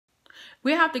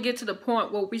We have to get to the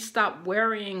point where we stop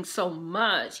worrying so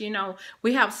much. You know,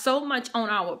 we have so much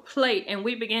on our plate and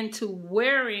we begin to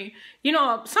worry, you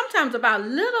know, sometimes about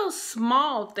little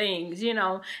small things, you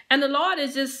know, and the Lord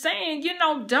is just saying, you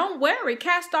know, don't worry,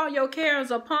 cast all your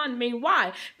cares upon me.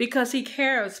 Why? Because he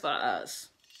cares for us.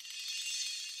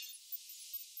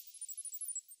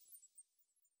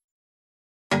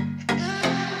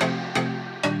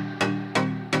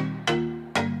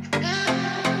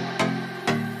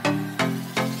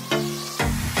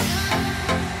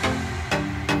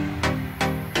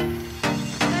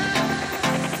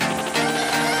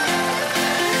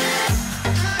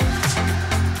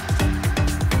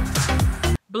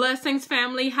 Blessings,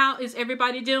 family. How is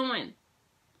everybody doing?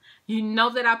 You know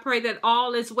that I pray that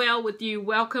all is well with you.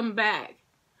 Welcome back.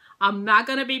 I'm not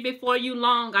going to be before you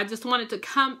long. I just wanted to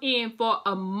come in for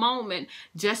a moment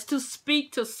just to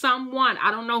speak to someone.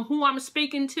 I don't know who I'm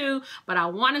speaking to, but I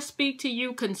want to speak to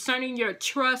you concerning your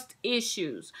trust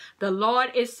issues. The Lord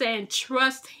is saying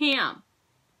trust him.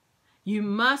 You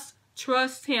must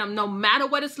trust him no matter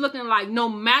what it's looking like, no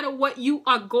matter what you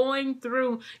are going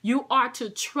through, you are to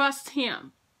trust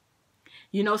him.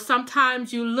 You know,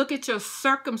 sometimes you look at your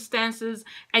circumstances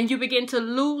and you begin to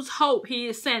lose hope. He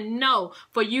is saying no,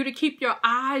 for you to keep your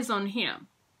eyes on him.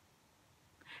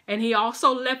 And he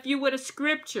also left you with a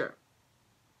scripture.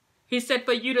 He said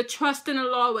for you to trust in the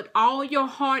Lord with all your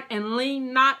heart and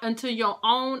lean not unto your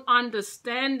own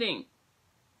understanding.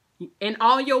 In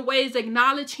all your ways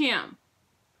acknowledge him,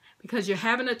 because you're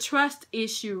having a trust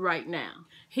issue right now.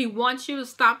 He wants you to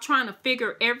stop trying to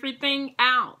figure everything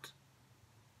out.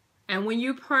 And when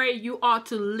you pray, you ought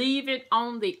to leave it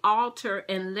on the altar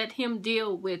and let him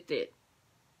deal with it.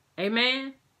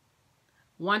 Amen.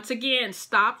 Once again,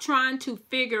 stop trying to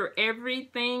figure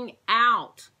everything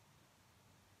out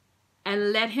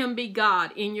and let him be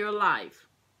God in your life.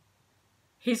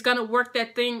 He's going to work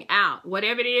that thing out.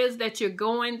 Whatever it is that you're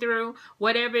going through,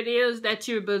 whatever it is that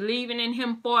you're believing in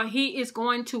him for, he is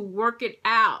going to work it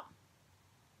out.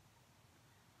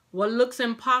 What looks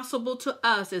impossible to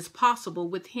us is possible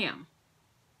with him.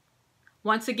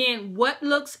 Once again, what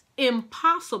looks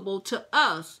impossible to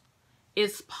us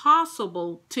is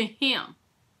possible to him.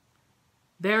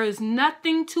 There is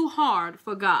nothing too hard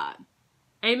for God.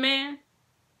 Amen.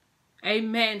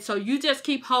 Amen. So you just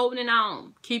keep holding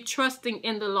on. Keep trusting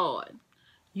in the Lord.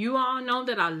 You all know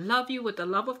that I love you with the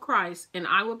love of Christ, and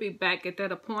I will be back at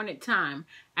that appointed time.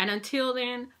 And until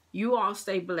then, you all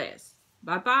stay blessed.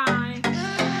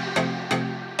 Bye-bye.